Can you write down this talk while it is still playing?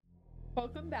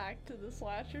Welcome back to the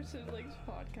Slasher Siblings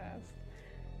podcast.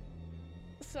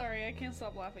 Sorry, I can't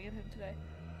stop laughing at him today.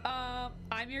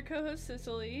 I'm your co-host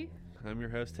Cicely. I'm your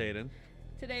host, Hayden.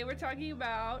 Today we're talking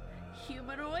about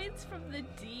humanoids from the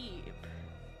deep,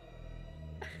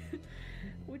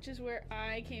 which is where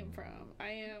I came from.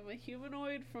 I am a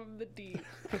humanoid from the deep.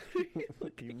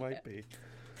 You might be.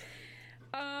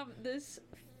 This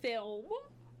film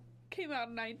came out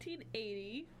in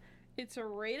 1980. It's a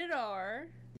rated R.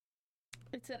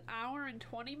 It's an hour and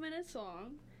 20 minutes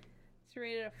long. It's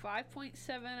rated a 5.7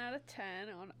 out of 10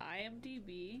 on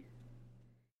IMDb.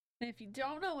 And if you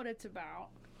don't know what it's about,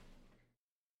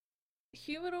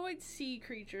 humanoid sea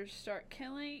creatures start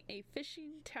killing a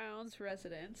fishing town's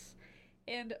residents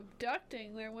and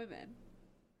abducting their women.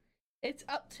 It's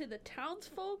up to the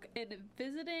townsfolk and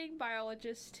visiting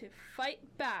biologists to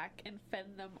fight back and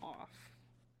fend them off.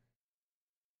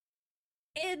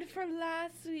 And for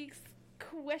last week's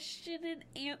question and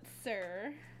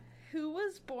answer, who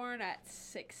was born at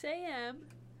 6 a.m.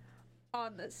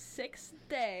 on the 6th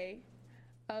day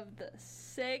of the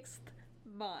 6th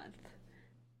month?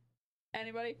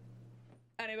 Anybody?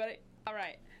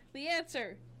 Alright. The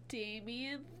answer,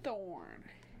 Damien Thorne.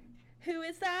 Who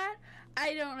is that?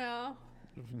 I don't know.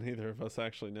 Neither of us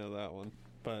actually know that one,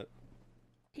 but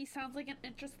He sounds like an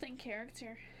interesting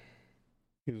character.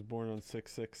 he was born on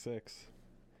 666.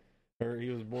 Or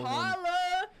he was born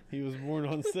Holla! he was born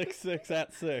on 6/6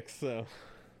 at 6, so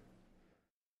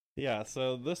yeah,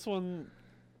 so this one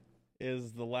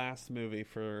is the last movie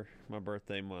for my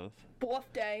birthday month,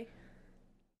 Birthday.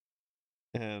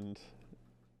 and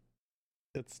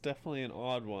it's definitely an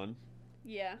odd one.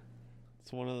 Yeah.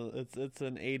 It's one of the, it's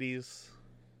an 80s,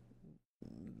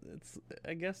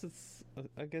 I guess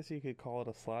you could call it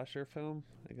a slasher film.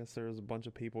 I guess there was a bunch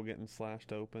of people getting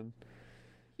slashed open.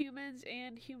 Humans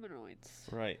and humanoids.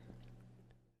 Right.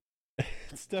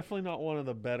 It's definitely not one of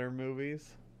the better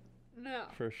movies, No.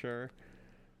 for sure.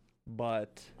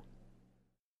 But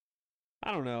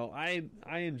I don't know.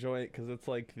 I enjoy it because it's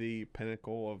like the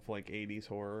pinnacle of like 80s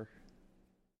horror.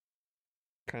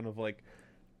 Kind of like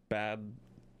bad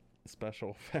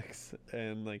special effects,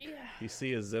 and like you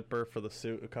see a zipper for the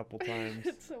suit a couple times.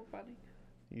 It's so funny.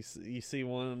 You see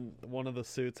one of the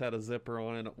suits had a zipper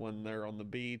on it when they're on the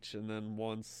beach, and then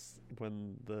once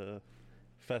when the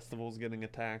festival's getting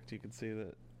attacked, you can see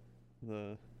that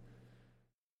the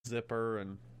zipper,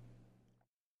 and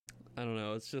I don't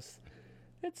know. It's just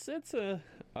it's a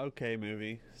okay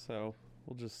movie, so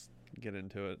we'll just get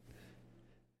into it.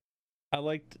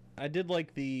 I did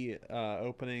like the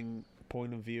opening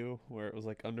point of view where it was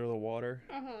like under the water,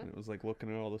 and it was like looking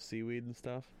at all the seaweed and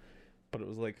stuff. But it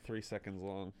was like 3 seconds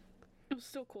long. It was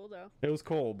still cool though. It was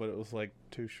cool, but it was like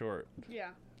too short. Yeah,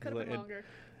 could have been longer.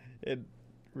 It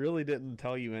really didn't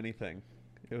tell you anything.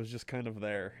 It was just kind of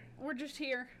there. We're just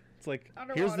here. It's like,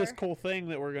 underwater. Here's this cool thing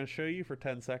that we're going to show you for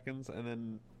 10 seconds, and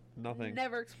then nothing.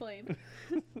 Never explained.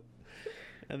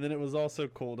 And then it was also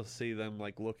cool to see them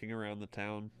like looking around the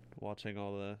town, watching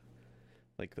all the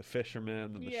like the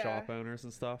fishermen and the shop owners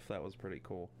and stuff. That was pretty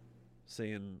cool.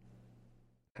 Seeing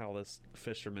how this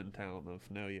fisherman town of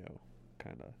Noyo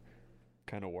kind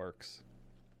of works.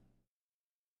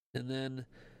 And then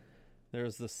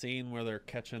there's the scene where they're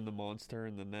catching the monster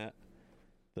in the net,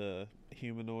 the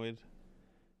humanoid,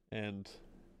 and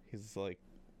he's like,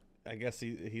 I guess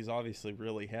he's obviously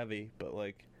really heavy, but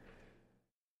like,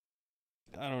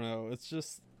 I don't know, it's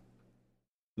just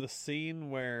the scene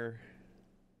where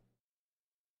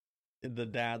the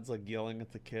dad's like yelling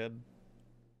at the kid.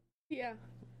 Yeah.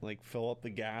 Like fill up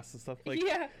the gas and stuff. Like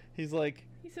he's like,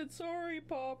 he said, "Sorry,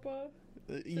 Papa."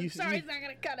 Sorry, he's not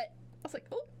gonna cut it. I was like,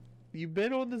 "Oh." You've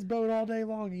been on this boat all day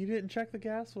long. You didn't check the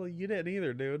gas? Well, you didn't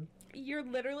either, dude. You're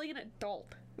literally an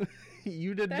adult.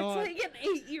 You did not. That's like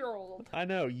an 8-year-old. I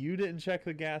know. You didn't check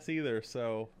the gas either,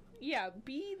 so. Yeah,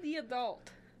 be the adult.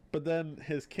 But then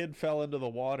his kid fell into the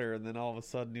water, and then all of a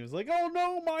sudden he was like, "Oh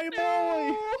no, my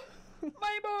boy,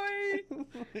 my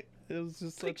boy!" It was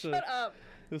just like, shut up.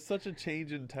 It was such a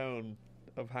change in tone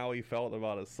of how he felt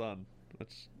about his son,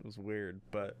 which was weird,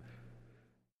 but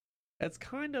it's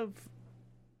kind of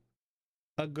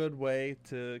a good way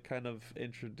to kind of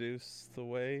introduce the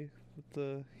way that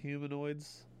the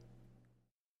humanoids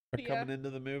are coming into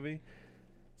the movie.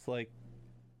 It's like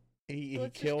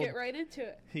Let's just get right into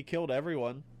it. He killed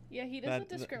everyone. Yeah, he doesn't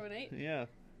discriminate. Yeah.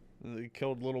 He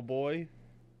killed little boy,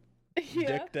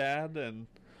 Dick Dad, and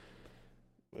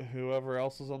whoever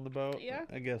else was on the boat. Yeah.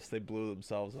 I guess they blew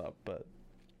themselves up, but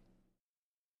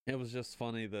it was just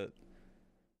funny that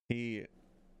the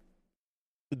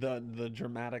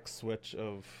dramatic switch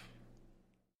of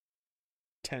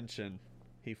tension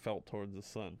he felt towards the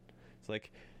son. It's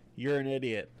like, you're an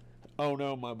idiot. Oh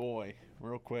no, my boy.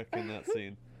 Real quick in that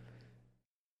scene.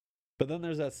 But then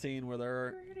there's that scene where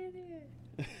they're... You're an idiot.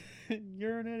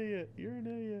 You're an idiot. You're an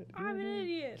idiot. I'm an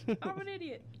idiot. I'm an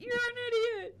idiot. You're an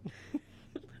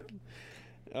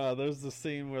idiot. There's the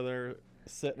scene where they're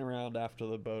sitting around after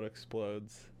the boat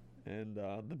explodes, and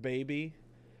the baby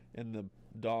and the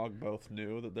dog both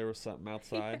knew that there was something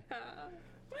outside. Yeah.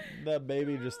 That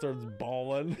baby just starts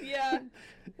bawling. Yeah.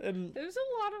 And There's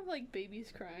a lot of like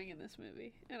babies crying in this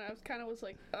movie, and I was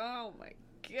like, oh my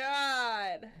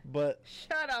god, but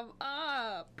shut them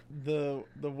up. the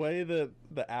way that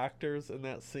the actors in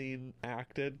that scene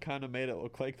acted kind of made it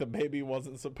look like the baby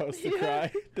wasn't supposed to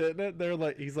cry, didn't it? They're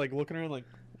like, he's like looking around like,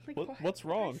 what's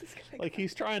wrong? Like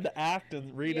he's trying to act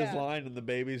and read his line, and the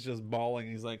baby's just bawling.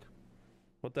 He's like,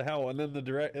 what the hell? And then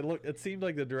it seemed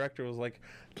like the director was like,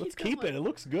 let's keep it. It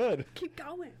looks good. Keep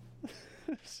going.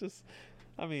 It's just,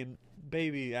 I mean,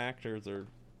 baby actors are,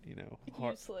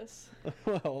 Useless.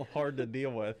 hard to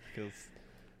deal with because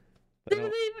Do they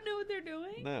even know what they're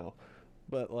doing? No,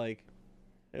 but like,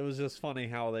 it was just funny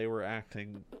how they were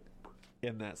acting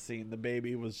in that scene. The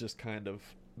baby was just kind of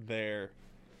there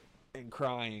and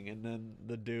crying, and then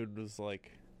the dude was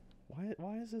like,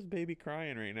 "Why is this baby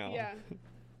crying right now?" Yeah.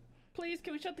 Please,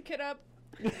 can we shut the kid up?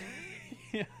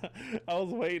 Yeah, I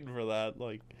was waiting for that,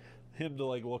 like him to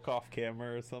like look off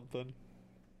camera or something.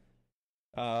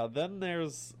 Then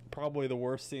there's probably the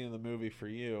worst scene in the movie for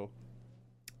you.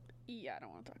 Yeah, I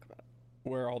don't want to talk about it.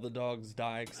 Where all the dogs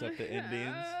die except the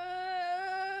Indians.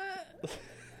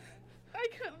 I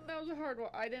couldn't. That was a hard one.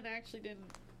 I did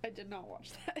not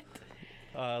watch that.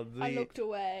 I looked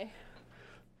away.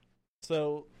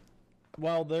 So,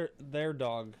 while their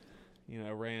dog,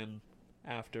 ran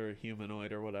after a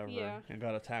humanoid or whatever, and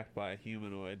got attacked by a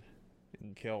humanoid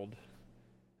and killed.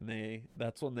 And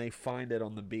that's when they find it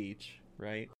on the beach,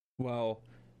 right? Well,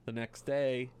 the next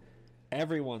day,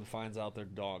 everyone finds out their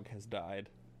dog has died.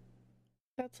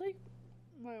 That's like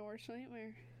my worst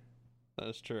nightmare. That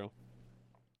is true.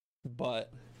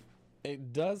 But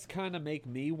it does kind of make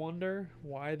me wonder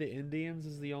why the Indians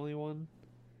is the only one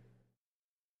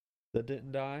that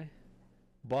didn't die.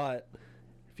 But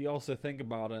if you also think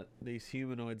about it, these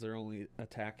humanoids are only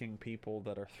attacking people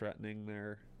that are threatening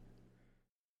their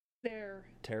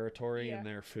territory and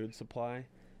their food supply.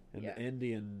 And the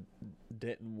Indian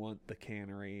didn't want the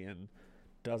cannery and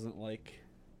doesn't like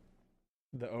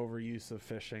the overuse of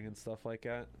fishing and stuff like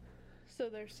that. So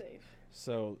they're safe.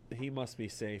 So he must be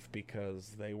safe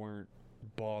because they weren't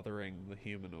bothering the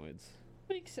humanoids.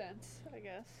 Makes sense, I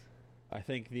guess. I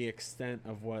think the extent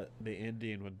of what the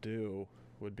Indian would do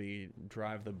would be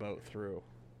drive the boat through.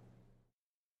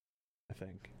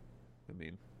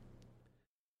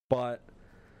 But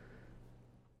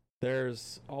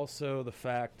there's also the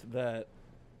fact that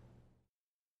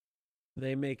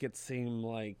they make it seem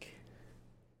like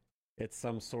it's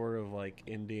some sort of like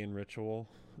Indian ritual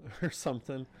or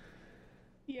something.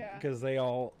 Yeah. Because they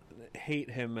all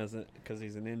hate him because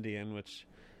he's an Indian, which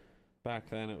back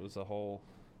then it was a whole,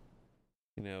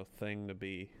 thing to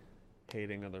be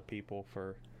hating other people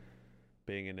for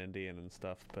being an Indian and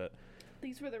stuff. But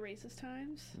these were the racist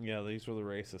times? Yeah, these were the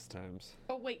racist times.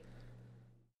 Oh, wait.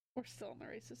 We're still in the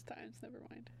racist times. Never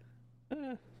mind.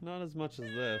 Not as much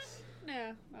as this.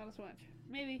 No, not as much.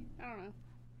 Maybe. I don't know.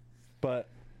 But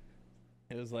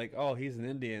it was like, oh, he's an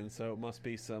Indian, so it must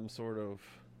be some sort of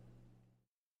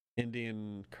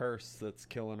Indian curse that's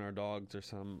killing our dogs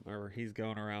or he's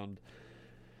going around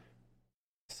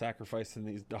sacrificing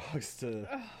these dogs to...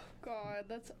 Oh, God,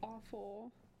 that's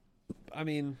awful. I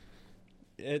mean,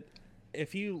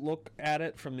 if you look at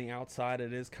it from the outside,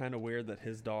 it is kind of weird that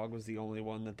his dog was the only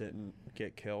one that didn't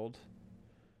get killed.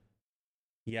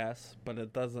 Yes, but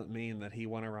it doesn't mean that he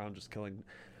went around just killing...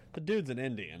 The dude's an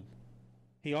Indian.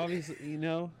 He obviously,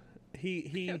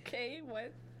 he... Okay,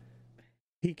 what?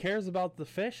 He cares about the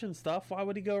fish and stuff. Why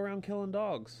would he go around killing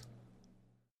dogs?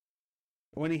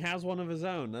 When he has one of his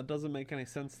own, that doesn't make any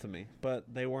sense to me. But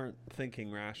they weren't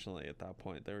thinking rationally at that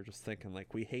point. They were just thinking,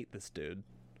 like, we hate this dude.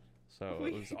 So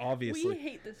it was obviously... We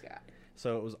hate this guy.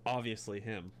 So it was obviously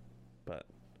him. But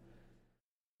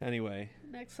anyway.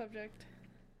 Next subject.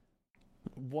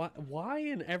 Why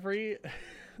in every...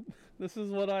 This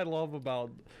is what I love about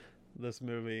this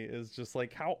movie, is just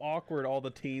like how awkward all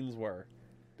the teens were.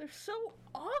 They're so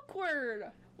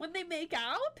awkward. When they make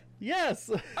out? Yes.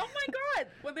 Oh my God.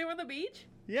 When they were on the beach?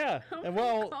 Yeah. Oh and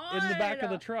God. in the back of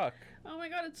the truck. Oh my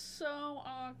God, it's so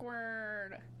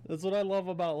awkward. That's what I love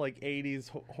about like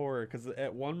 80s horror, because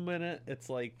at one minute it's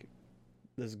like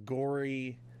this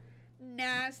gory,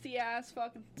 nasty ass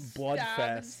fucking blood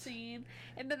stabbing fest scene,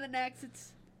 and then the next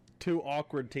it's two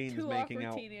awkward teens Two making awkward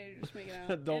out. teenagers making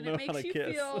out. Don't and know it makes how to you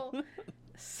kiss. feel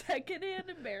secondhand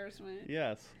embarrassment.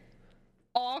 Yes.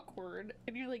 Awkward.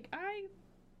 And you're like, I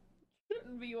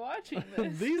shouldn't be watching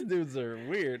this. These dudes are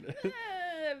weird.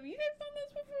 Have you guys done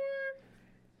this before?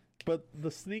 But the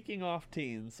sneaking off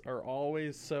teens are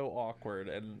always so awkward,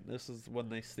 and this is when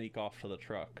they sneak off to the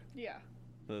truck. Yeah.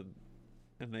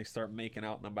 And they start making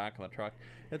out in the back of the truck.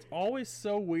 It's always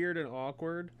so weird and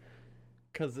awkward,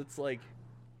 because it's like,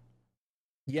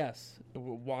 yes,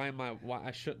 why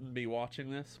I shouldn't be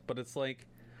watching this, but it's like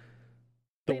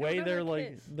the They don't way know they're how to like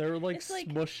kiss. they're like It's like,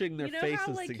 smushing their you know faces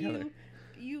how, like, together.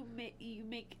 You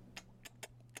make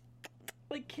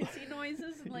like kissy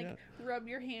noises and like Yeah. rub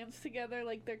your hands together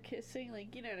like they're kissing,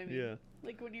 like, you know what I mean? Yeah,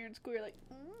 Like when you're in school, you're like,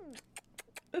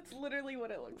 That's literally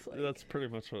what it looks like. that's pretty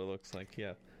much what it looks like.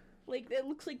 Yeah, Like it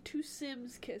looks like two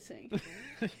Sims kissing.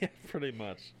 yeah, pretty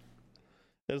much.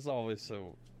 It's always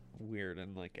so weird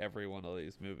in like every one of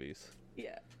these movies.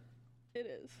 Yeah, it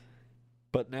is.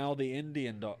 But now the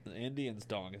Indian's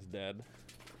dog is dead.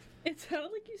 It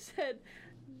sounded like you said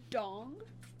dong.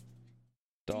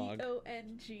 Dog.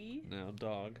 D-O-N-G. No,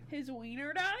 dog. His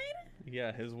wiener died?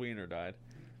 Yeah, his wiener died.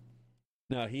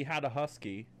 No, he had a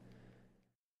husky.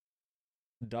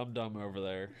 Dum Dum over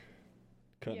there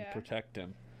couldn't Yeah. protect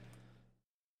him.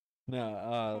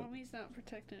 No, Tommy's not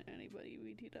protecting anybody,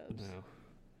 BT dubs. no.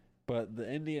 But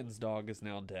the Indian's dog is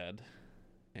now dead,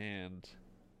 and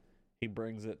he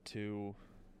brings it to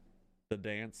the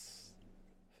dance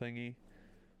thingy,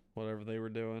 whatever they were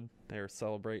doing. They were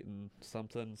celebrating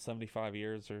something, 75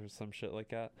 years or some shit like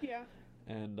that. Yeah.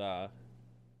 And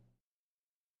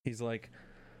he's like,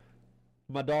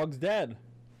 my dog's dead.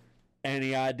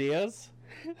 Any ideas?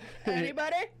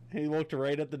 Anybody? He looked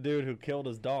right at the dude who killed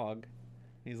his dog.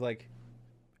 He's like,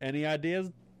 any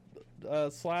ideas,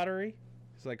 Slattery?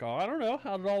 He's like, oh, I don't know.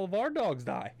 How did all of our dogs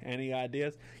die? Any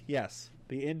ideas? Yes.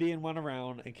 The Indian went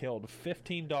around and killed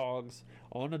 15 dogs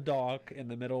on a dock in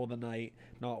the middle of the night.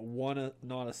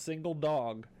 Not a single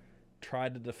dog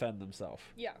tried to defend themselves.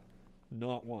 Yeah.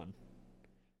 Not one.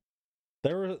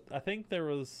 I think there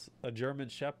was a German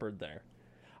Shepherd there.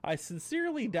 I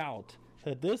sincerely doubt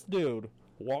that this dude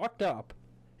walked up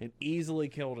and easily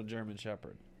killed a German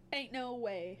Shepherd. Ain't no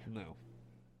way. No.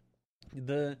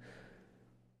 The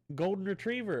Golden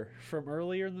Retriever from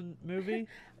earlier in the movie,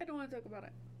 I don't want to talk about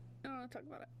it. I don't want to talk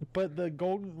about it. but the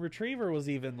Golden Retriever was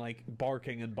even like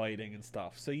barking and biting and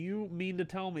stuff. So you mean to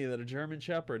tell me that a German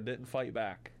Shepherd didn't fight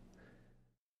back?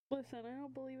 Listen, I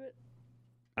don't believe it.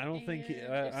 I don't think he. And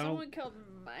if I don't. someone killed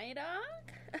my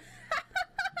dog,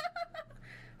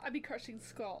 I'd be crushing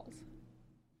skulls.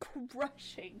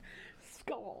 Crushing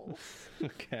skulls.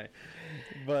 Okay,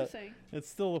 Just but saying. it's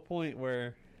still a point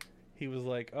where he was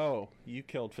like, "Oh, you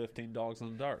killed 15 dogs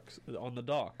on the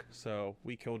dock, so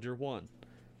we killed your one."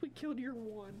 We killed your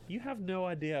one. You have no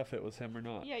idea if it was him or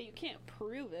not. Yeah, you can't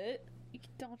prove it. You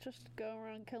don't just go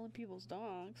around killing people's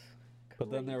dogs. But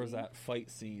then there was Crazy. that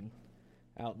fight scene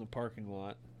out in the parking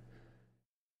lot.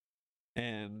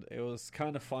 And it was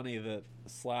kind of funny that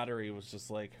Slattery was just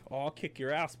like, "Oh, I'll kick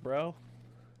your ass, bro."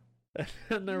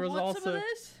 And there You was want some of also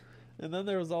this? and then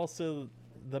there was also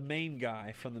the main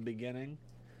guy from the beginning.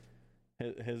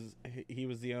 He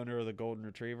was the owner of the Golden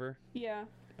Retriever. Yeah.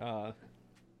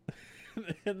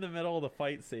 In the middle of the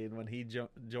fight scene when he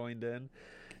joined in,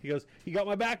 he goes, "You got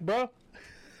my back, bro."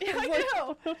 Yeah, I like-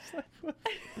 know. I was like, "What?"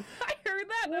 I heard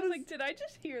that and I What was is- like, did I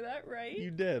just hear that right?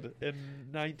 You did in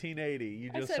 1980.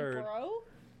 You I just said heard, bro.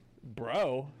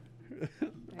 bro.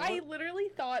 I literally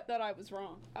thought that I was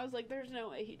wrong. I was like, there's no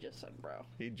way he just said bro.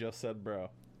 He just said, "Bro."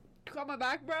 You got my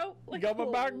back, bro? You got my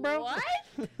back, bro? What?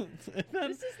 and then,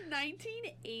 This is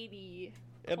 1980.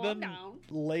 and Calm then down.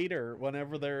 later,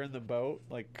 whenever they're in the boat,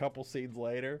 like a couple scenes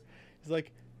later, he's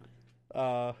like,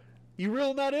 "You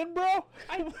reeling that in, bro?"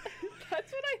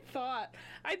 That's what I thought.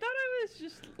 I thought I was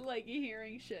just like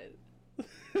hearing shit.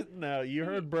 No, you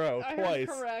heard "bro" I twice.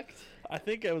 heard correct. I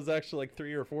think it was actually like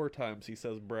 3 or 4 times he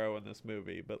says "bro" in this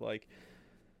movie, but like,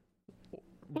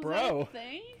 Was bro, that a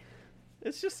thing?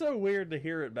 it's just so weird to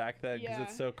hear it back then because Yeah.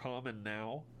 it's so common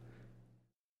now,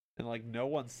 and like no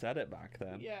one said it back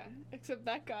then Yeah, except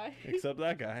that guy. except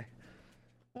that guy.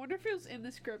 I wonder if it was in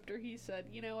the script or he said,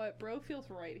 you know what, bro feels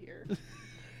right here.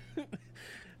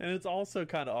 And it's also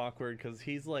kind of awkward because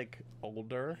he's like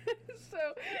older. So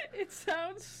it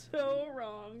sounds so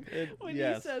wrong when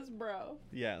Yes. he says bro.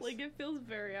 Yes. Like it feels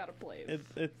very out of place.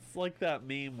 It's like that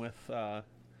meme with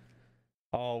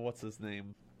oh, what's his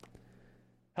name?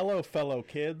 Hello, fellow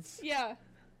kids. Yeah.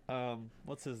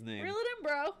 What's his name? Reel it in,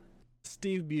 bro.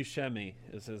 Steve Buscemi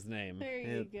is his name. There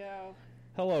you go.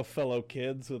 Hello, fellow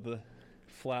kids with the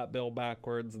flat bill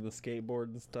backwards and the skateboard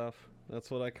and stuff. That's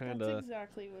what I kind of. That's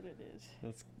exactly what it is.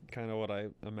 That's kind of what I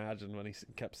imagined when he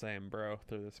kept saying "bro"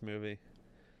 through this movie.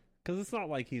 Because it's not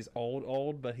like he's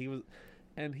old, but he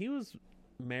was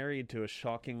married to a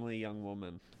shockingly young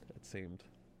woman. It seemed.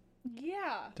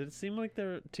 Yeah. Did it seem like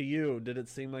there to you? Did it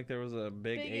seem like there was a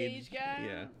big age guy?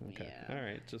 Yeah. Okay. Yeah. All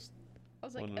right. Just. I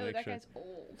was like, wanted to oh, make that sure. guy's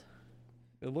old.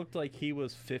 It looked like he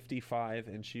was 55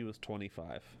 and she was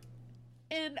 25.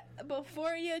 And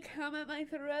before you come at my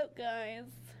throat, guys,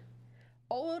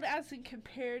 old as in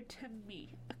compared to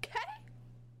me,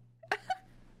 okay?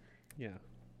 Yeah.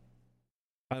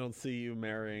 I don't see you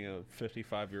marrying a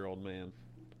 55-year-old man.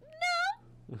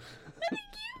 No. Thank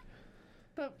you.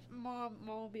 But mom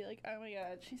will be like, oh my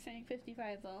god, she's saying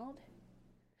 55 is old?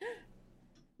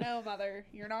 No, mother,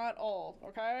 you're not old,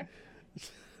 okay?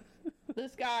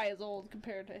 This guy is old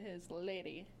compared to his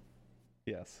lady.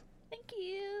 Yes. Thank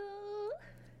you.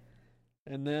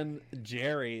 And then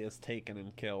Jerry is taken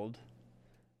and killed.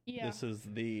 Yeah. This is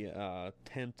the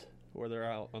tent where they're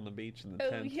out on the beach in the Oh,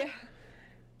 tent. yeah.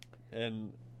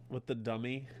 And with the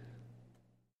dummy.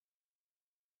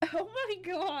 Oh my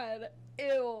god.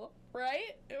 Ew.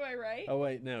 Right? Am I right? Oh,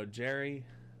 wait, no. Jerry.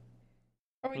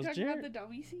 Are we was talking Jerry- about the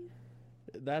dummy scene?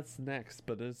 That's next,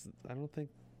 but I don't think.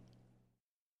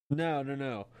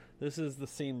 No. This is the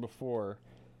scene before.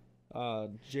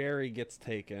 Jerry gets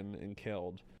taken and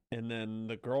killed. And then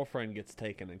the girlfriend gets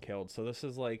taken and killed. So this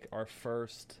is like our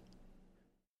first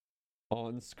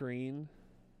on-screen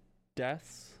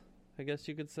deaths, I guess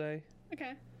you could say.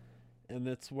 Okay. And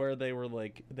that's where they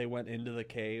went into the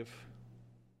cave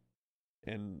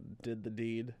and did the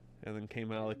deed and then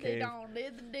came out of the They cave. don't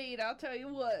did the deed, I'll tell you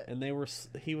what. And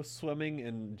he was swimming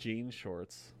in jean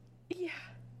shorts, Yeah.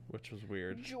 which was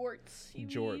weird. Jorts, you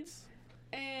mean? Jorts.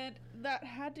 And that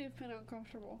had to have been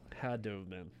uncomfortable. Had to have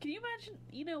been. Can you imagine,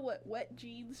 you know what wet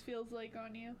jeans feels like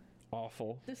on you?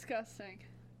 Awful. Disgusting.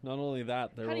 Not only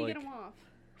that, they How were do you like get them off?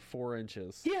 4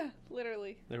 inches. Yeah,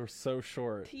 literally. They were so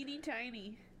short. Teeny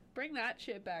tiny. Bring that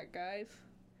shit back, guys.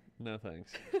 No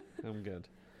thanks. I'm good.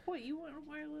 What, you want to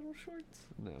wear little shorts?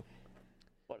 No.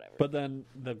 Whatever. But then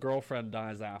the girlfriend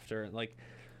dies after. Like,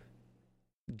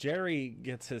 Jerry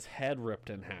gets his head ripped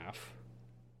in half,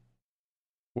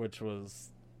 which was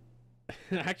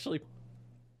actually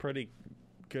pretty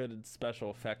good special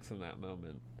effects in that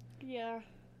moment. Yeah.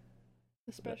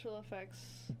 The special effects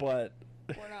But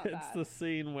were not it's bad. the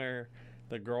scene where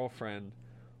the girlfriend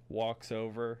walks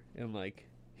over and, like,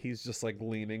 he's just, like,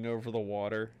 leaning over the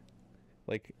water.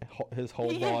 Like, his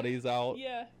whole Yeah. body's out,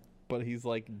 Yeah. but he's,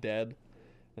 like, dead.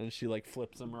 And she, like,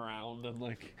 flips him around and,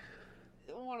 like...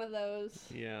 One of those.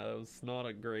 Yeah, it was not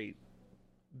a great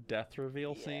death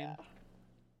reveal scene. Yeah.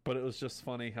 But it was just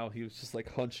funny how he was just,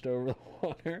 like, hunched over the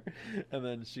water. And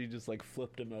then she just, like,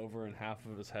 flipped him over and half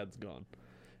of his head's gone.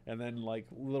 And then, like,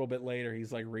 a little bit later,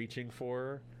 he's, like, reaching for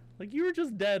her. Like, you were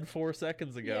just dead 4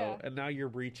 seconds ago. Yeah. And now you're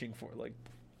reaching for, like...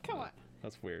 Come on.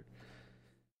 That's weird.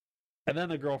 And then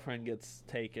the girlfriend gets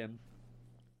taken.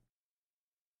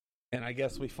 And I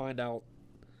guess we find out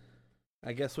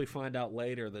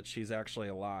later that she's actually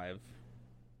alive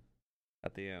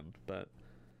at the end, but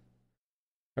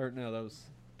or no, that was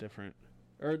different.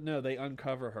 Or no, they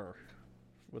uncover her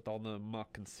with all the muck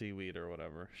and seaweed or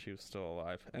whatever. She was still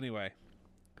alive. Anyway,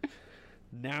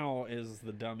 now is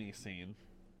the dummy scene.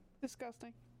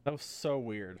 Disgusting. That was so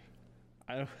weird.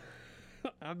 I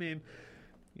mean,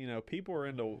 you know, people are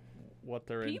into what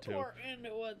they're People into. are into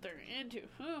what they're into.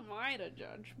 Who am I to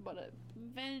judge? But a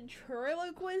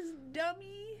ventriloquist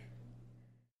dummy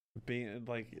Being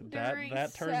like during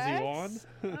that turns you on. sex?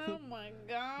 Oh my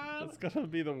god. That's gonna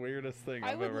be the weirdest thing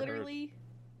I I've would ever literally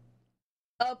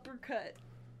uppercut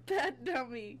that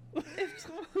dummy. If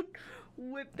someone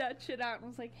whipped that shit out and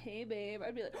was like, "Hey babe,"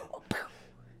 I'd be like, oh,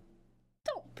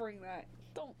 "Don't bring that.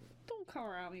 Don't come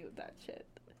around me with that shit."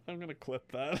 heard. I'm gonna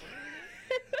clip that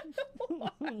Why?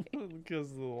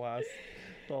 because the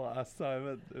last time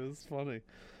it was funny.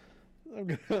 I'm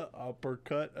gonna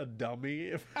uppercut a dummy.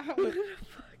 If I'm gonna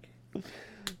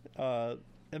fuck.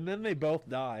 and then they both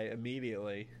die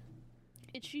immediately,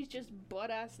 And she's just butt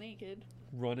ass naked.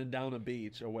 running down a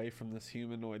beach away from this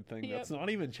humanoid thing Yep. that's not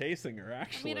even chasing her. I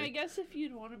Actually, mean, I guess if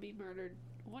you'd want to be murdered,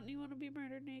 wouldn't you want to be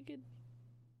murdered naked?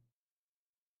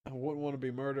 I wouldn't want to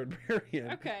be murdered.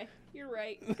 Period. Okay, you're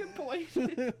right. Good point.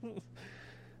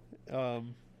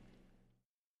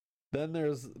 Then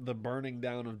there's the burning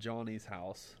down of Johnny's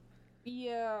house.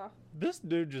 Yeah, This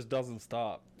dude just doesn't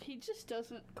stop. he just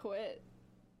doesn't quit.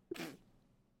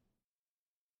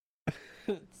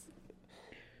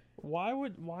 Why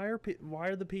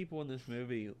are the people in this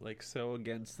movie like so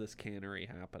against this cannery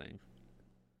happening?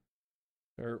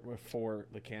 or for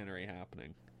the cannery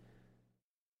happening.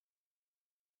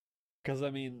 Because, I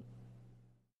mean,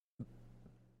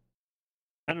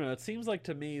 I don't know, it seems like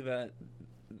to me that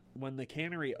when the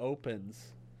cannery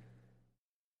opens,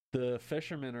 the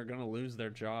fishermen are going to lose their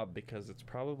job because it's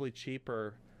probably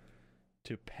cheaper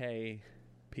to pay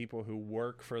people who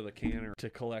work for the cannery to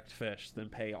collect fish than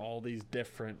pay all these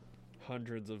different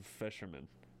hundreds of fishermen.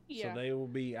 Yeah. So they will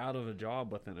be out of a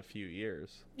job within a few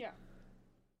years. Yeah.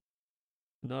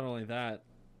 Not only that,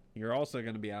 you're also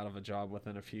going to be out of a job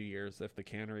within a few years if the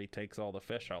cannery takes all the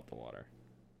fish out the water.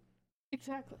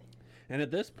 Exactly. And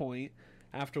at this point,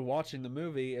 after watching the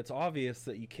movie, it's obvious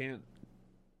that you can't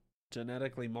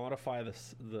genetically modify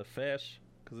the fish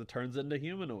because it turns into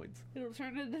humanoids. It'll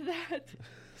turn into that.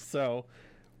 So,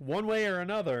 one way or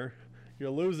another, you're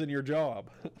losing your job.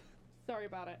 Sorry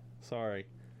about it. Sorry.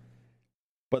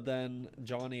 But then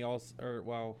Johnny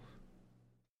also,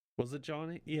 was it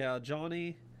Johnny? Yeah,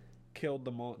 Johnny killed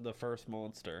the first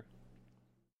monster.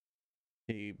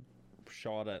 He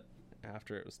shot it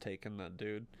after it was taken, that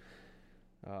dude.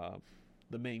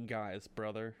 The main guy's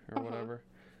brother or whatever.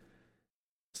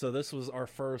 So this was our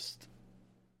first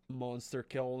monster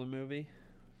kill in the movie,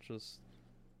 which was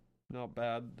not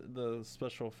bad. The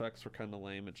special effects were kind of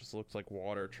lame. It just looks like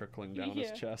water trickling down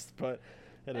his chest, but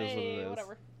it is what it is.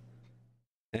 Whatever.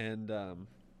 And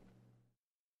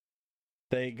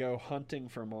they go hunting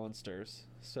for monsters.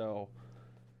 So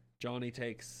Johnny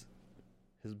takes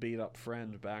his beat up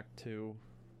friend back to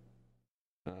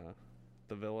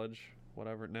the village,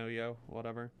 whatever, Noyo,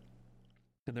 whatever.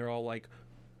 And they're all like,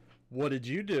 "What did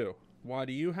you do? Why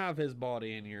do you have his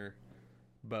body in your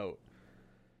boat?"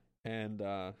 And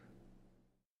they're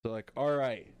like, "All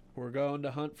right, we're going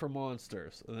to hunt for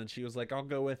monsters." And then she was like, "I'll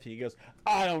go with you." He goes,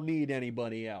 "I don't need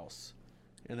anybody else."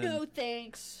 And then, no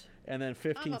thanks. And then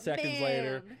 15 seconds man.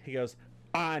 later, he goes,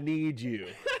 "I need you."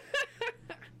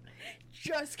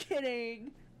 Just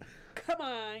kidding. Come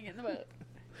on, get in the boat.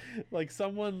 Like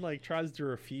someone like tries to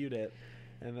refute it,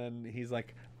 and then he's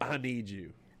like, "I need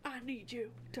you. I need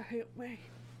you to help me."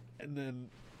 And then,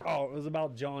 it was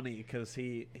about Johnny because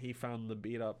he found the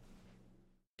beat up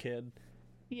kid.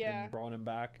 Yeah. And brought him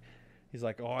back. He's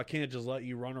like, "Oh, I can't just let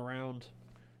you run around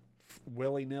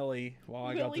willy nilly while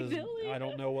I got this. Willy-nilly? I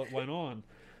don't know what went on."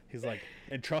 He's like,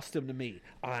 "Entrust him to me.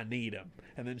 I need him."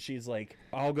 And then she's like,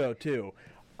 "I'll go too."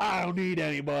 "I don't need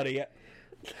anybody."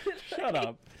 Shut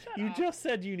up. You just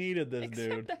said you needed this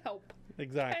dude. The help.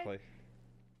 Exactly. Okay.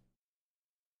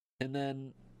 And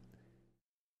then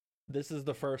this is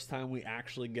the first time we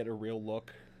actually get a real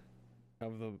look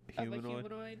of the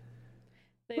humanoid.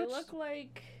 They look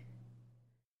like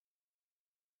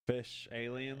fish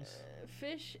aliens.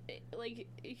 Fish, like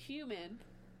human.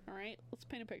 All right, let's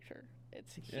paint a picture.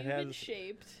 It's human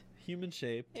shaped. Human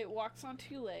shaped. It walks on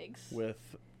two legs.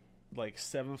 With like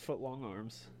 7-foot long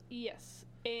arms. Yes.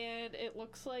 And it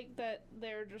looks like that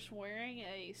they're just wearing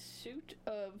a suit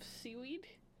of seaweed.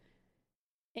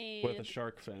 And with a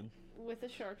shark fin. With a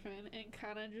shark fin. And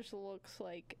kind of just looks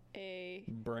like a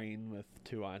brain with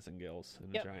 2 eyes and gills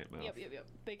and a giant mouth. Yep.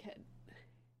 Big head.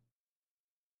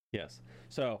 Yes.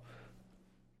 So,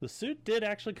 the suit did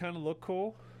actually kind of look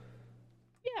cool.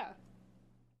 Yeah.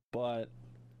 But,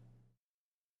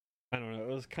 I don't know. It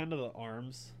was kind of the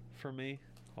arms for me.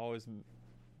 Always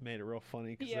made it real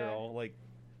funny because they're all like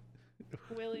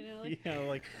willy-nilly. Yeah,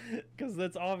 like, because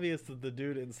it's obvious that the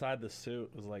dude inside the suit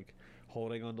was like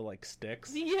holding onto like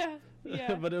sticks. Yeah.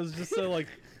 But it was just so like,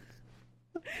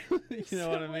 you know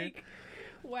what I mean? Like,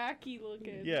 wacky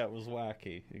looking. Yeah, it was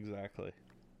wacky. Exactly.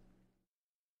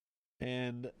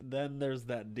 And then there's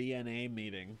that DNA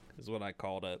meeting, is what I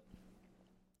called it,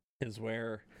 is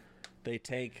where they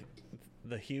take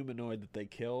the humanoid that they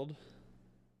killed,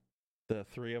 the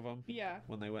 3 of them,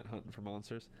 when they went hunting for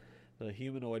monsters, the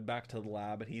humanoid back to the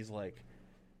lab, and he's like,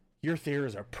 "Your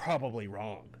theories are probably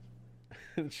wrong."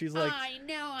 And she's like, "I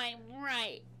know I'm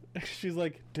right." She's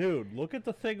like, "Dude, look at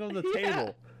the thing on the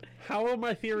table. How are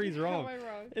my theories wrong?" How am I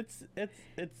wrong? It's They're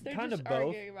kind just of both.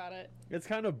 arguing about it. It's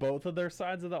kind of both of their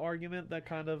sides of the argument that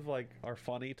kind of like are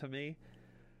funny to me.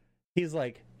 He's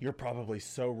like, "You're probably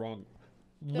so wrong.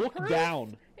 Look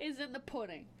down." Is in the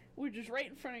pudding, which is right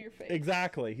in front of your face.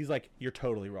 Exactly. He's like, "You're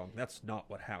totally wrong. That's not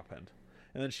what happened."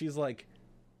 And then she's like,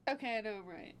 "Okay, I know I'm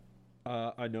right."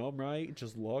 I know I'm right.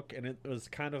 Just look. And it was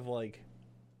kind of like,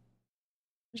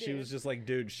 she was just like,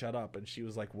 "Dude, shut up." And she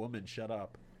was like, "Woman, shut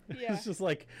up." Yeah. It's just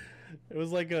like, it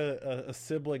was like a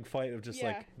sibling fight of just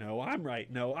like, "No, I'm right.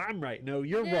 No, I'm right. No,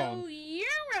 you're wrong. No, you're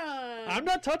wrong. I'm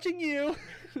not touching you."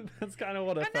 That's kind of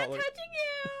what I felt like. I'm not touching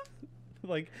you.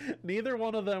 Like, neither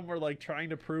one of them were like trying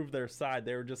to prove their side.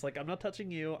 They were just like, I'm not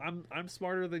touching you. I'm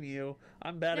smarter than you.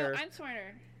 I'm better. No, I'm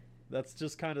smarter. That's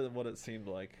just kind of what it seemed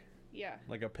like. Yeah.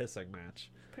 Like a pissing match.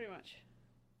 Pretty much.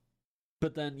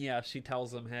 But then, yeah, she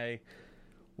tells them, hey,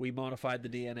 we modified the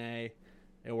DNA.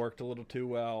 It worked a little too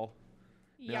well.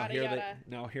 Yada yada.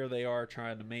 Now here they are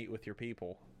trying to mate with your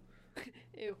people.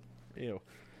 Ew. Ew.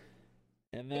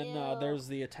 And then there's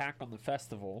the attack on the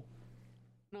festival.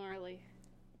 Gnarly.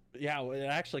 Yeah, it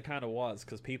actually kind of was,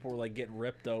 because people were like getting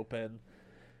ripped open,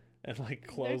 and like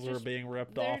clothes were being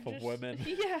ripped off of women.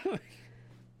 Yeah.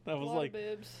 That was like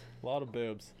boobs. A lot of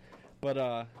boobs.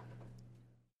 But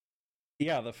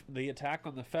yeah, the attack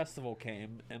on the festival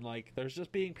came, and like there's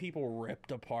just being people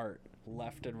ripped apart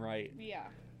left and right. Yeah.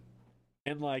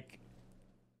 And like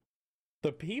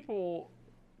the people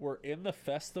were in the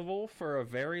festival for a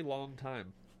very long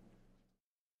time.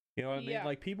 You know what I mean? Yeah.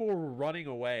 Like people were running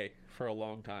away for a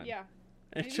long time. Yeah.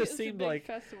 It just seemed like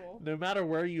festival. No matter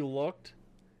where you looked,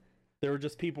 there were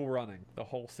just people running the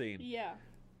whole scene. Yeah.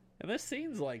 And this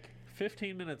scene's like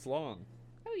 15 minutes long.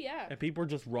 Oh yeah. And people are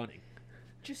just running.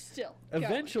 Just still.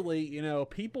 Eventually, you know,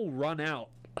 people run out.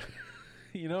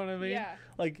 You know what I mean? Yeah.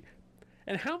 Like,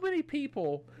 and how many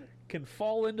people can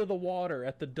fall into the water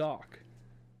at the dock?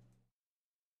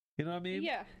 You know what I mean?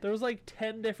 Yeah. There was like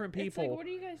 10 different people. It's like, what are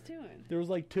you guys doing? There was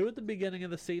like 2 at the beginning of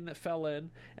the scene that fell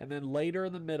in, and then later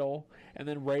in the middle, and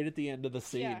then right at the end of the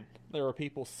scene, there were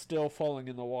people still falling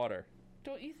in the water.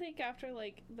 Don't you think after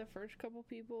like the first couple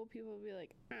people will be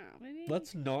like, maybe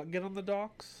let's not get on the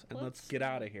docks and let's get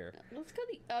out of here. Let's go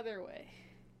the other way.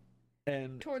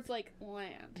 And towards like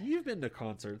land. You've been to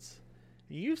concerts.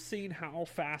 You've seen how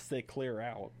fast they clear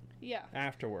out. Yeah.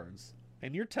 Afterwards.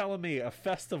 And you're telling me a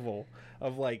festival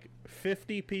of like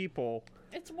 50 people.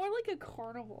 It's more like a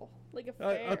carnival, like a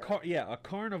fair. A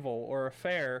carnival or a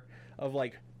fair of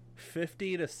like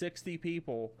 50 to 60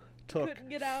 people took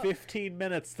 15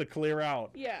 minutes to clear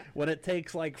out. Yeah. When it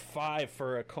takes like 5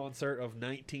 for a concert of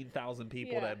 19,000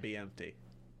 people to be empty.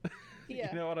 Yeah.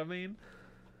 You know what I mean?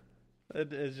 It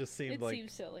just seemed like... It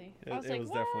seemed silly. It was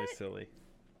definitely silly.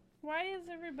 Why is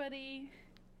everybody...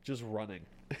 just running?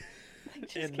 Like,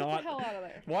 just get the hell out of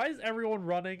there. Why is everyone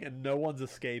running and no one's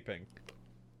escaping?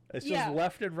 It's just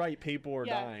left and right people are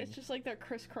dying. It's just like they're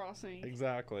crisscrossing.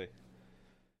 Exactly.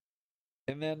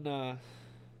 And then,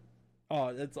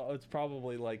 it's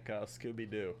probably like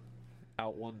Scooby-Doo.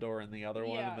 Out one door and the other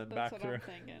one, and then back through. I'm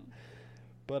thinking.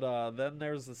 But then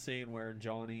there's the scene where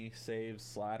Johnny saves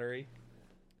Slattery,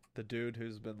 the dude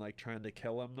who's been like trying to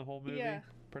kill him the whole movie,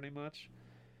 pretty much.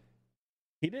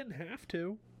 He didn't have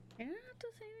to. I didn't have to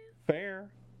save him. Fair.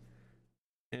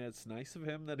 And it's nice of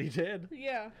him that he did.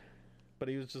 Yeah. But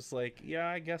he was just like, yeah,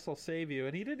 I guess I'll save you.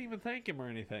 And he didn't even thank him or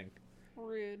anything.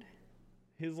 Rude.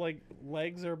 His, like,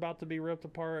 legs are about to be ripped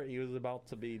apart. He was about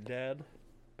to be dead.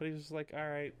 But he was just like, all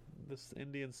right, this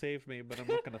Indian saved me, but I'm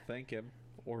not going to thank him.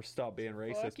 Or stop being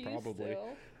racist, probably. Still.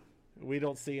 We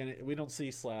don't see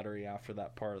Slattery after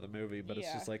that part of the movie, but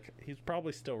it's just like, he's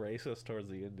probably still racist towards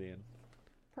the Indian.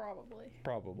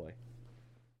 Probably.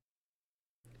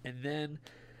 And then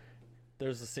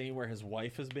there's a scene where his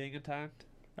wife is being attacked.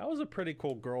 That was a pretty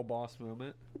cool girl boss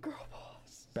moment. Girl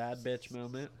boss. Bad bitch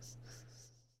moment.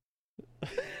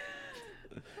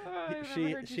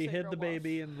 She hid the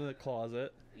baby in the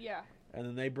closet. Yeah. And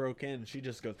then they broke in. She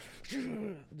just goes,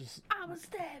 I'ma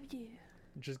stab you.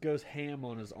 Just goes ham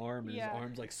on his arm, and his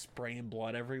arm's like spraying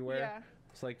blood everywhere. Yeah.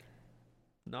 It's like,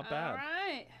 not bad. All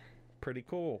right. Pretty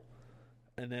cool.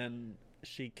 And then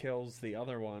she kills the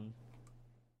other one.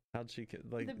 How'd she kill?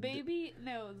 Like the baby?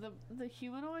 No, the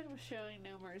humanoid was showing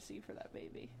no mercy for that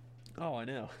baby. Oh, I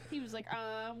know. He was like,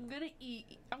 I'm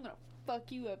gonna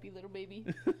fuck you up, you little baby.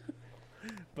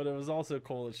 But it was also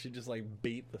cool that she just like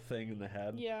beat the thing in the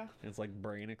head. Yeah. And its like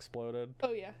brain exploded.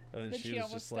 Oh yeah. And then she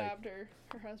almost stabbed her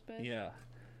husband. Yeah.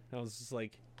 And I was just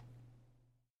like,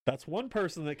 that's one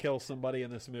person that kills somebody in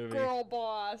this movie. Girl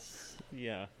boss.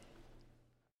 Yeah.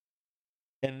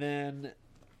 And then,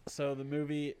 so the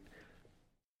movie.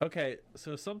 Okay,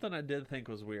 so something I did think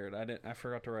was weird. I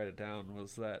forgot to write it down.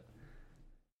 Was that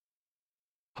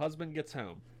husband gets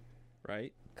home,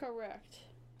 right? Correct.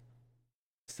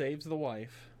 Saves the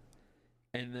wife,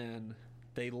 and then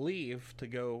they leave to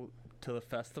go to the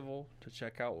festival to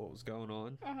check out what was going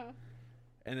on. Uh-huh.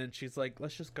 And then she's like,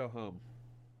 let's just go home.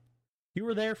 You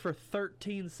were there for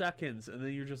 13 seconds, and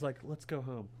then you're just like, let's go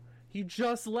home. You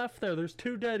just left there. There's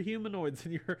 2 dead humanoids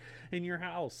in your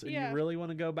house, and you really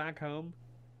want to go back home?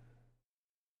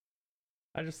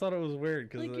 I just thought it was weird.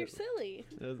 Cause you're silly.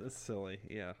 It's silly,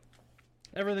 yeah.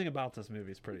 Everything about this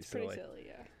movie is pretty silly. Pretty silly,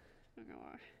 yeah. I'm not gonna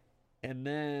lie. And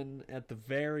then at the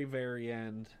very, very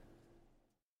end,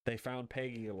 they found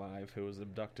Peggy alive, who was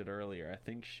abducted earlier. I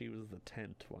think she was the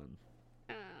 10th one.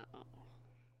 Oh.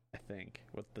 I think,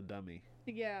 with the dummy.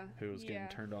 Yeah. Who was getting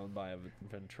turned on by a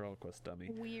ventriloquist dummy.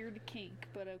 Weird kink,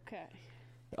 but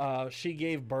okay. She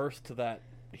gave birth to that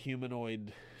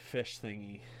humanoid fish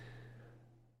thingy.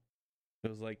 It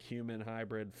was like human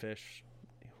hybrid fish,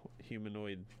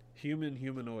 humanoid.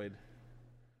 Humanoid.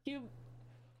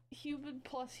 Human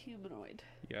plus humanoid.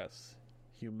 Yes.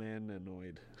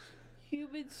 Humanoid.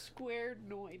 Human squared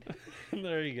noid.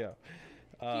 There you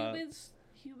go.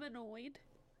 Humanoid.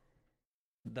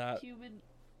 That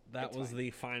was fine.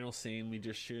 The final scene.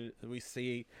 We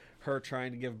see her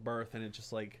trying to give birth, and it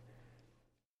just like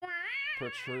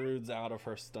protrudes out of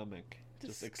her stomach.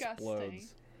 Just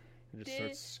explodes. And just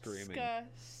starts screaming.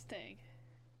 Disgusting.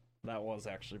 That was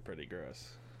actually pretty gross.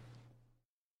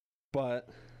 But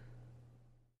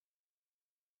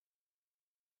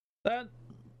that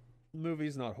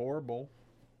movie's not horrible.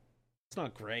 It's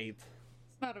not great.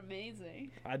 It's not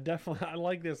amazing. I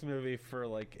like this movie for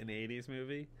like an 80s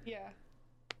movie. Yeah.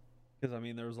 Because, I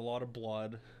mean, there was a lot of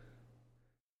blood.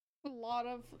 A lot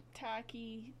of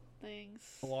tacky things.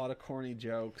 A lot of corny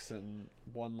jokes and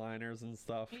one-liners and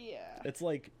stuff. Yeah. It's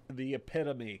like the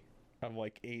epitome of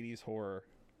like 80s horror,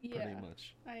 pretty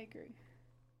much. I agree.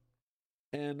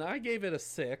 And I gave it a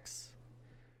 6,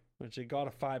 which it got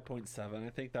a 5.7. I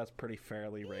think that's pretty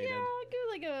fairly rated. Yeah, I give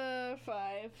it like a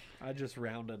 5. I just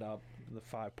rounded up the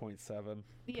 5.7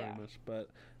 pretty Yeah. much, but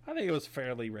I think it was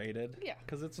fairly rated. Yeah.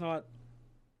 Because it's not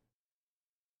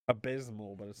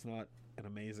abysmal, but it's not an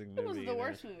amazing movie. It wasn't the either.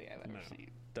 worst movie I've ever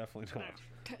seen. Definitely not.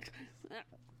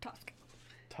 Tusk.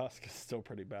 Tusk is still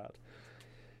pretty bad.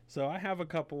 So I have a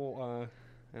couple,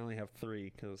 I only have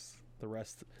 3 because the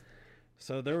rest...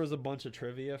 So there was a bunch of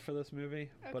trivia for this movie,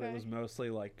 but it was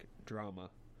mostly like drama.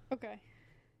 Okay.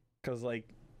 Because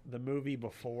like the movie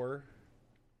before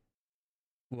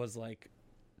was like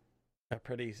a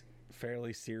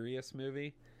fairly serious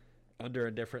movie under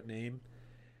a different name,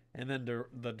 and then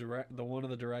the one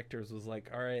of the directors was like,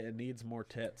 all right, it needs more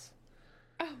tits.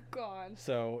 Oh God.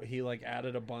 So he like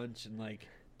added a bunch, and like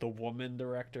the woman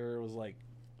director was like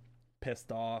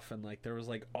pissed off, and like there was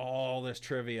like all this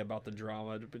trivia about the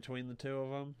drama between the two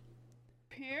of them.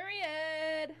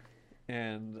 Period.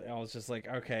 And I was just like,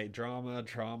 okay, drama.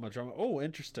 Oh,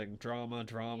 interesting. Drama.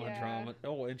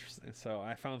 Oh, interesting. So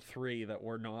I found 3 that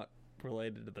were not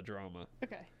related to the drama.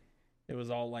 Okay. It was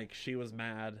all like she was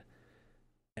mad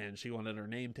and she wanted her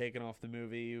name taken off the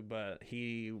movie, but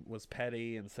he was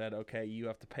petty and said, okay, you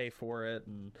have to pay for it,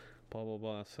 and blah, blah,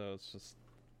 blah. So it's just...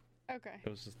 Okay. It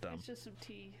was just dumb. It's just some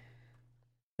tea.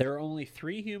 There are only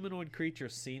 3 humanoid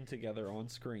creatures seen together on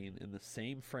screen in the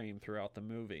same frame throughout the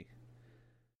movie.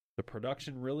 The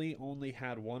production really only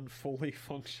had 1 fully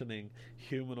functioning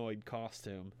humanoid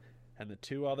costume, and the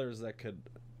 2 others that could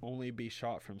only be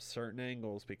shot from certain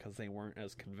angles because they weren't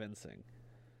as convincing.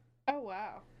 Oh,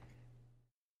 wow.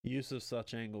 Use of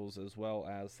such angles, as well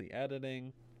as the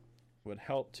editing, would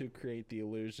help to create the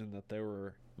illusion that there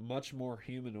were much more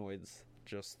humanoids,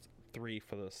 just 3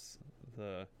 for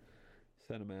the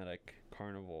Cinematic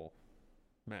Carnival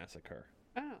Massacre.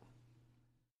 Oh.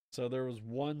 So there was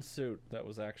 1 suit that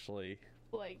was actually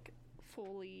like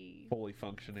fully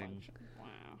functioning. Wow.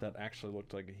 That actually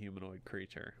looked like a humanoid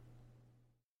creature.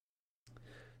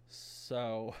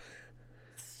 So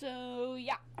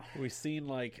yeah. We've seen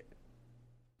like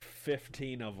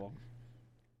 15 of them.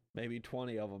 Maybe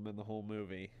 20 of them in the whole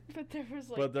movie. But there was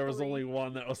like But there was 3. only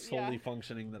 1 that was fully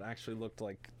functioning that actually looked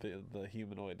like the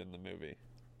humanoid in the movie.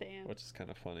 Damn. Which is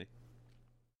kind of funny.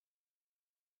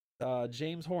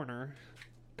 James Horner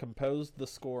composed the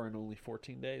score in only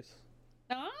 14 days.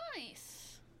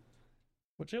 Nice.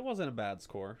 Which it wasn't a bad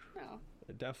score. No.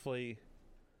 It definitely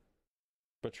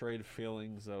portrayed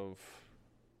feelings of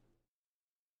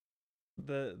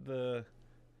the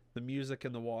music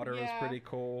in the water was pretty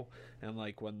cool, and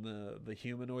like when the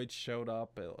humanoids showed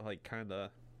up, it like kind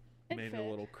of made it a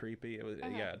little creepy. It was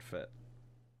it fit.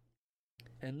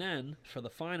 And then for the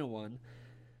final one,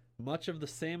 much of the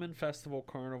Salmon Festival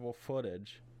Carnival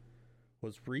footage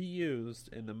was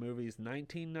reused in the movie's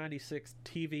 1996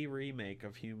 TV remake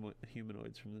of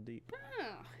Humanoids from the Deep.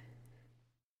 Oh.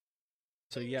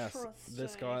 So yes,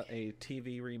 this got a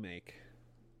TV remake.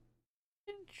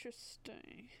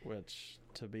 Interesting. Which,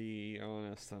 to be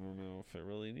honest, I don't know if it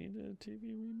really needed a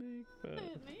TV remake, but...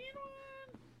 It need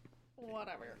one?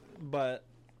 Whatever. But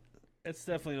it's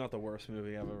definitely not the worst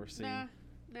movie I've ever seen. Nah.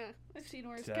 I've seen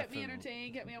worse. Kept me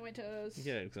entertained, kept me on my toes.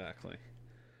 Yeah, exactly.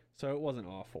 So it wasn't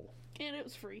awful. And it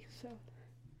was free, so...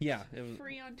 Yeah, it was...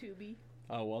 Free on Tubi.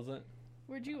 Oh, was it?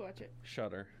 Where'd you watch it?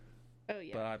 Shudder. Oh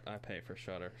yeah. But I pay for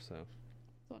Shudder, so.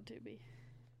 It's on Tubi.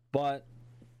 But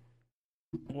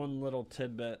one little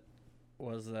tidbit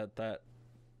was that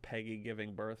Peggy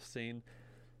giving birth scene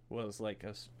was like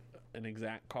an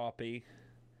exact copy,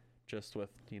 just with,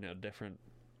 you know, different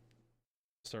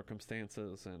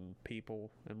circumstances and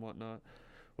people and whatnot.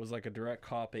 Was like a direct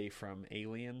copy from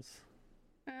Aliens.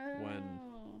 When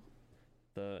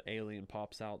the alien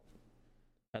pops out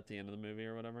at the end of the movie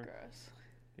or whatever. Gross.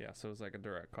 Yeah, so it was like a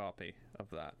direct copy of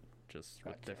that, just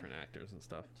with Gotcha. different actors and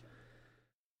stuff.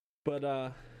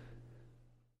 But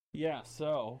yeah,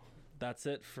 so that's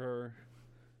it for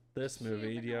this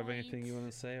movie. Do you have anything you want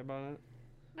to say about it?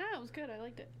 No, it was good. I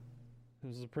liked it. It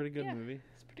was a pretty good movie.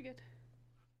 It's pretty good.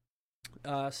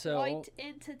 So Quite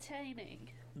entertaining.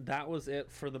 that was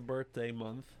it for the birthday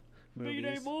month movies.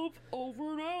 B-Day month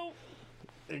over and out.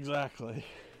 Exactly.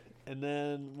 And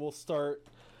then we'll start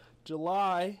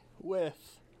July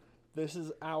with This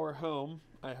Is Our Home,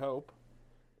 I hope.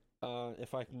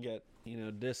 If I can get, you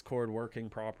know, Discord working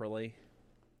properly.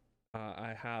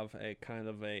 I have a kind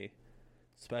of a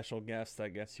special guest, I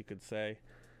guess you could say.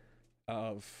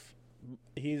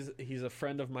 He's a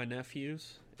friend of my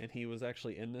nephew's, and he was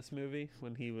actually in this movie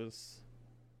when he was...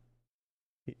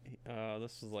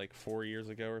 this was like 4 years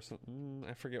ago or something.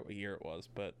 I forget what year it was,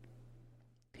 but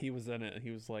he was in it.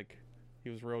 He was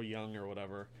real young or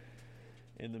whatever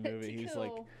in the movie. He's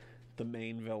like the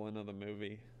main villain of the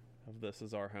movie of This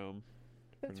Is Our Home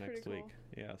for next week.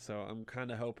 Yeah, so I'm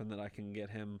kind of hoping that I can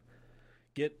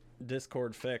get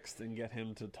Discord fixed and get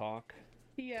him to talk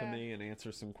to me and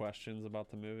answer some questions about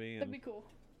the movie. That'd be cool.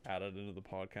 Add it into the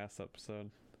podcast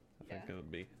episode. I think it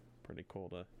would be pretty cool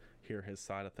to hear his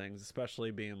side of things,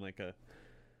 especially being like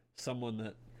someone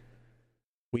that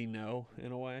we know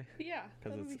in a way. Yeah,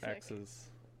 because it's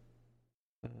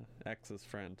ex's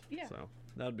friend. Yeah, so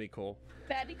that'd be cool.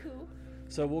 That'd be cool.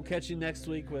 So we'll catch you next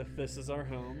week with This Is Our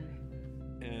Home,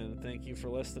 and thank you for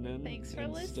listening. Thanks for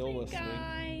listening, still listening,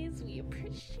 guys. We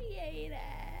appreciate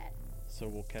it. So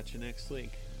we'll catch you next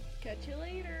week. Catch you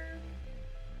later.